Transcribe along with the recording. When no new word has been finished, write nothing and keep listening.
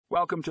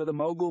Welcome to the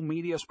Mogul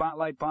Media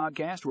Spotlight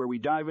Podcast, where we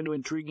dive into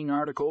intriguing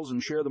articles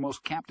and share the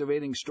most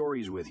captivating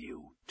stories with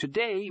you.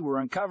 Today, we're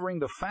uncovering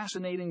the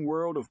fascinating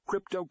world of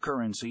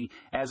cryptocurrency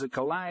as it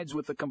collides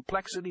with the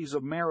complexities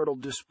of marital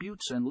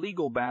disputes and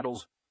legal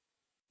battles.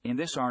 In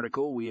this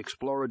article, we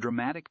explore a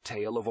dramatic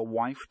tale of a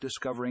wife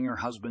discovering her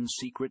husband's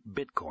secret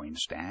Bitcoin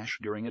stash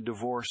during a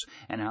divorce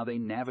and how they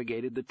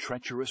navigated the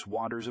treacherous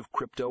waters of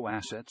crypto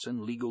assets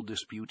and legal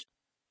disputes.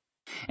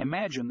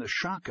 Imagine the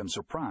shock and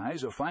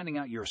surprise of finding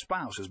out your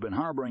spouse has been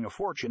harboring a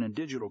fortune in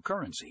digital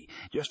currency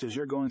just as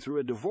you're going through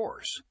a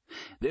divorce.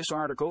 This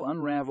article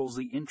unravels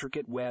the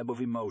intricate web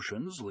of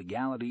emotions,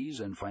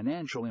 legalities, and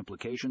financial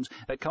implications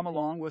that come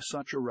along with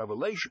such a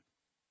revelation.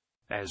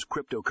 As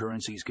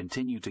cryptocurrencies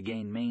continue to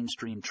gain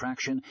mainstream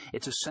traction,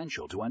 it's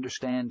essential to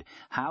understand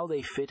how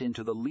they fit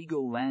into the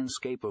legal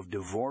landscape of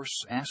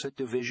divorce, asset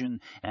division,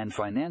 and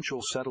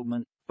financial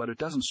settlement, but it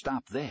doesn't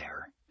stop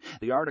there.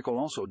 The article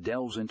also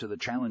delves into the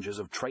challenges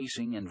of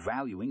tracing and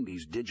valuing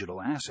these digital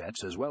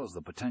assets, as well as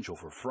the potential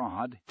for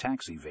fraud,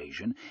 tax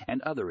evasion,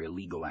 and other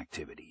illegal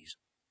activities.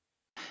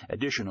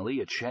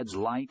 Additionally, it sheds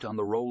light on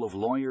the role of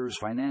lawyers,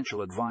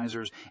 financial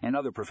advisors, and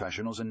other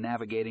professionals in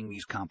navigating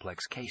these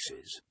complex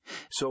cases.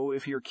 So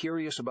if you're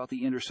curious about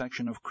the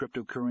intersection of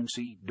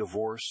cryptocurrency,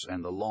 divorce,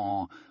 and the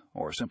law,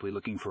 or simply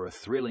looking for a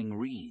thrilling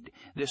read,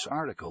 this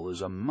article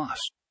is a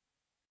must.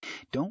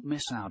 Don't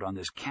miss out on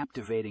this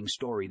captivating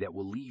story that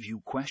will leave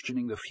you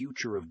questioning the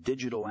future of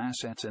digital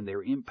assets and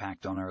their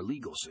impact on our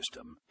legal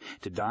system.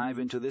 To dive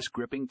into this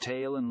gripping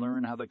tale and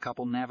learn how the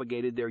couple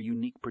navigated their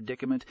unique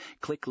predicament,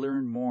 click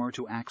Learn More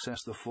to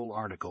access the full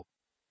article.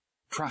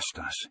 Trust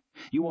us,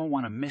 you won't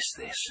want to miss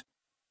this.